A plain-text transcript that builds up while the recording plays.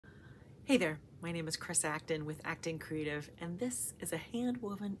Hey there, my name is Acton with Acton Creative, and this is a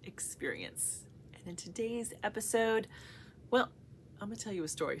hand-woven experience. And in today's episode, well, I'm gonna tell you a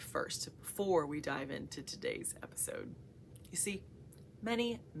story first before we dive into today's episode. You see,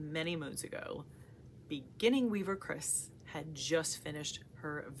 many moons ago, beginning weaver Chris had just finished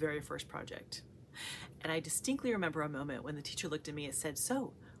her very first project. And I distinctly remember a moment when the teacher looked at me and said,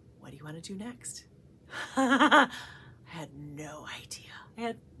 "So, what do you want to do next?" I had no idea. I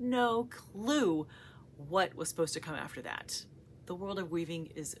had no clue what was supposed to come after that. The world of weaving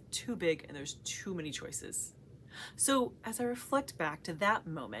is too big and there's too many choices. So as I reflect back to that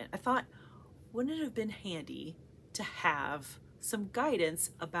moment, I thought, wouldn't it have been handy to have some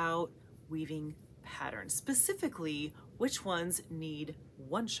guidance about weaving patterns, specifically which ones need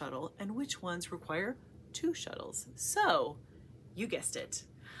one shuttle and which ones require two shuttles? So you guessed it.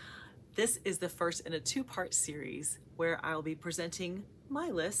 This is the first in a two-part series where I'll be presenting my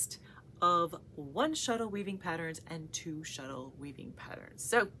list of one shuttle weaving patterns and two shuttle weaving patterns.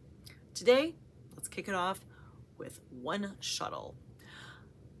 So today, let's kick it off with one shuttle.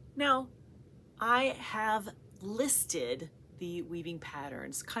 Now, I have listed the weaving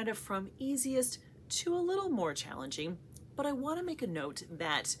patterns kind of from easiest to a little more challenging, but I want to make a note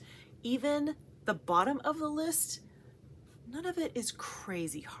that even the bottom of the list, none of it is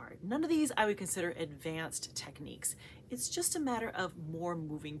crazy hard. None of these I would consider advanced techniques. It's just a matter of more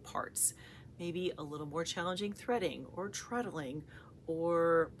moving parts. Maybe a little more challenging threading or treadling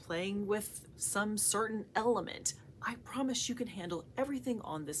or playing with some certain element. I promise you can handle everything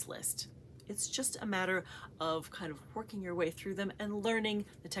on this list. It's just a matter of kind of working your way through them and learning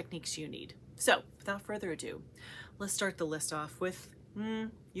the techniques you need. So without further ado, let's start the list off with,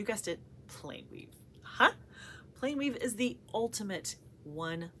 you guessed it, plain weave. Plain weave is the ultimate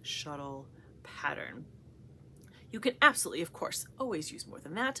one shuttle pattern. You can absolutely, of course, always use more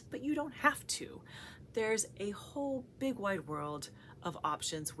than that, but you don't have to. There's a whole big wide world of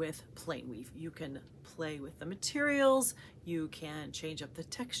options with plain weave. You can play with the materials, you can change up the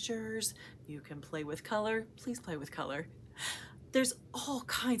textures, you can play with color. Please play with color. There's all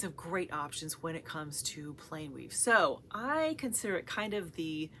kinds of great options when it comes to plain weave. So I consider it kind of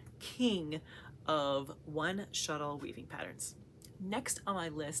the king of one shuttle weaving patterns. Next on my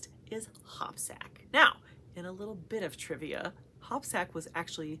list is hopsack. Now, in a little bit of trivia, hopsack was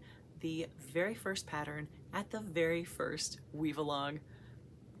actually the very first pattern at the very first weave along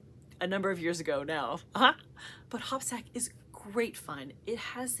a number of years ago now. But hopsack is great fun. It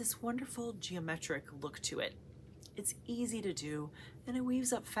has this wonderful geometric look to it. It's easy to do and it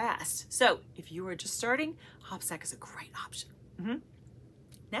weaves up fast. So if you are just starting, hopsack is a great option.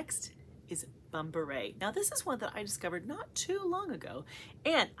 Next is bumbaré. Now this is one that I discovered not too long ago,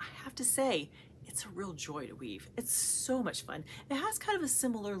 and I have to say, it's a real joy to weave. It's so much fun. It has kind of a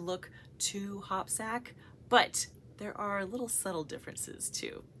similar look to hopsack, but there are little subtle differences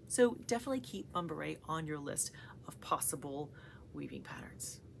too. So definitely keep bumbaré on your list of possible weaving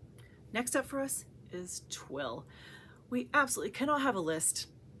patterns. Next up for us is twill. We absolutely cannot have a list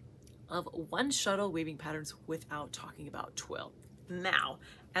of one shuttle weaving patterns without talking about twill. Now,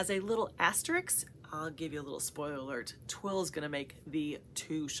 as a little asterisk, I'll give you a little spoiler alert. Twill is gonna make the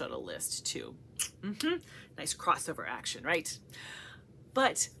two shuttle list too. Nice crossover action, right?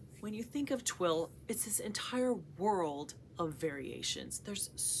 But when you think of twill, it's this entire world of variations. There's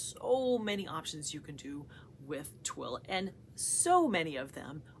so many options you can do with twill, and so many of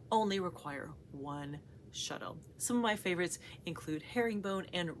them only require one shuttle. Some of my favorites include herringbone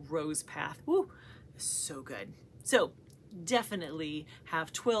and rose path. Woo, so good. So definitely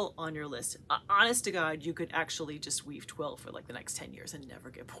have twill on your list. Honest to God, you could actually just weave twill for like the next 10 years and never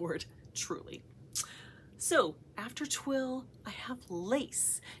get bored, truly. So after twill, I have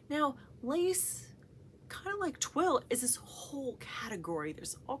lace. Now, lace, kind of like twill, is this whole category.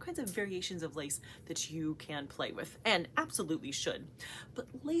 There's all kinds of variations of lace that you can play with, and absolutely should. But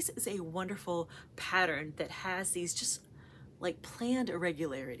lace is a wonderful pattern that has these just like planned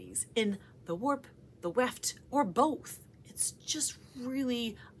irregularities in the warp, the weft, or both. It's just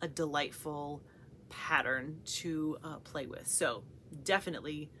really a delightful pattern to play with. So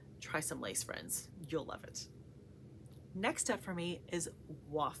definitely try some lace, friends. You'll love it. Next up for me is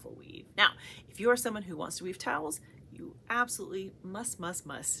waffle weave. Now, if you are someone who wants to weave towels, you absolutely must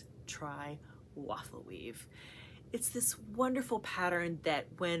try waffle weave. It's this wonderful pattern that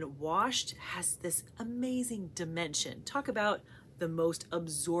when washed has this amazing dimension. Talk about the most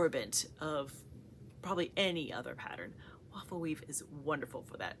absorbent of probably any other pattern. Waffle weave is wonderful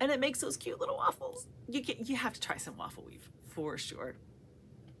for that. And it makes those cute little waffles. You have to try some waffle weave for sure.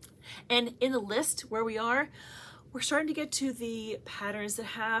 And in the list where we are, we're starting to get to the patterns that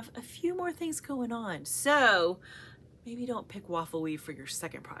have a few more things going on. So maybe don't pick waffle weave for your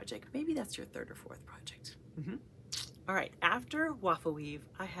second project. Maybe that's your third or fourth project. All right, after waffle weave,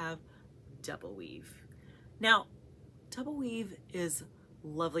 I have double weave. Now, double weave is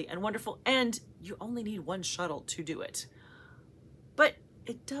lovely and wonderful, and you only need one shuttle to do it. But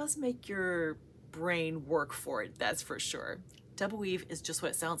it does make your brain work for it, that's for sure. Double weave is just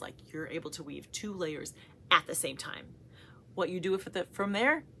what it sounds like. You're able to weave 2 layers at the same time. What you do with it from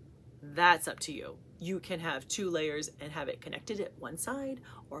there, that's up to you. You can have 2 layers and have it connected at one side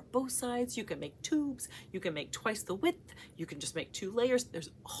or both sides. You can make tubes, you can make twice the width, you can just make 2 layers. There's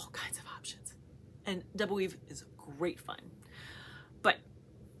all kinds of options. And double weave is great fun. But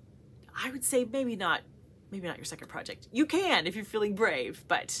I would say maybe not your second project. You can if you're feeling brave,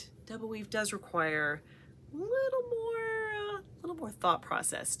 but double weave does require a little more thought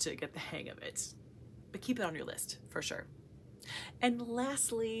process to get the hang of it. But keep it on your list for sure. And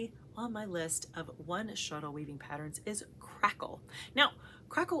lastly, on my list of 1 shuttle weaving patterns is crackle. Now,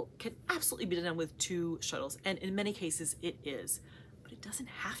 crackle can absolutely be done with 2 shuttles, and in many cases it is, but it doesn't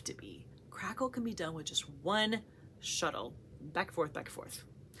have to be. Crackle can be done with just 1 shuttle, back and forth, back and forth.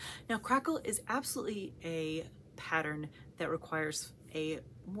 Now, crackle is absolutely a pattern that requires a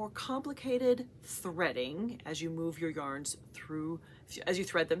more complicated threading as you move your yarns through, as you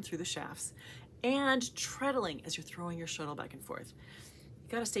thread them through the shafts, and treadling as you're throwing your shuttle back and forth.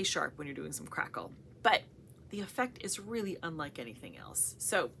 You gotta stay sharp when you're doing some crackle, but the effect is really unlike anything else.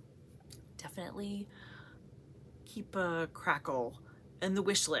 So definitely keep a crackle in the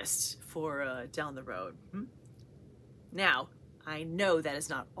wish list for down the road. Now, I know that is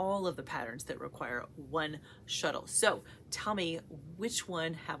not all of the patterns that require 1 shuttle. So tell me, which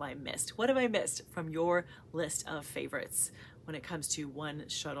one have I missed? What have I missed from your list of favorites when it comes to 1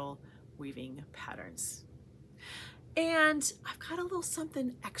 shuttle weaving patterns? And I've got a little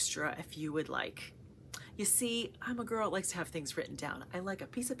something extra if you would like. You see, I'm a girl that likes to have things written down. I like a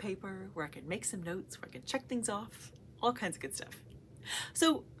piece of paper where I can make some notes, where I can check things off, all kinds of good stuff.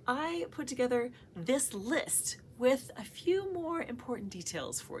 So I put together this list with a few more important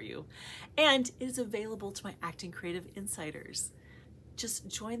details for you, and it is available to my Acton Creative Insiders. Just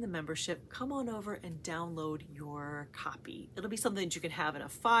join the membership, come on over and download your copy. It'll be something that you can have in a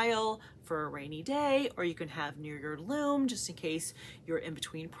file for a rainy day, or you can have near your loom just in case you're in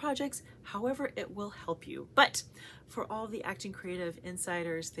between projects. However, it will help you. But for all the Acton Creative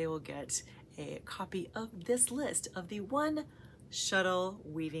Insiders, they will get a copy of this list of the 1 shuttle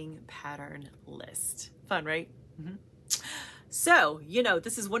weaving pattern list. Fun, right? So, you know,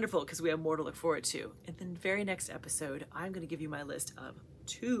 this is wonderful because we have more to look forward to. In the very next episode, I'm going to give you my list of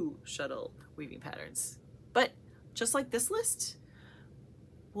 2 shuttle weaving patterns. But just like this list,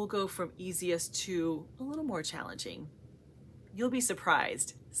 we'll go from easiest to a little more challenging. You'll be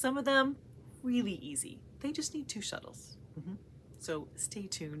surprised. Some of them really easy. They just need 2 shuttles. So stay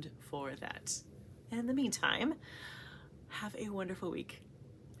tuned for that. And in the meantime, have a wonderful week.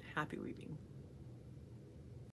 Happy weaving.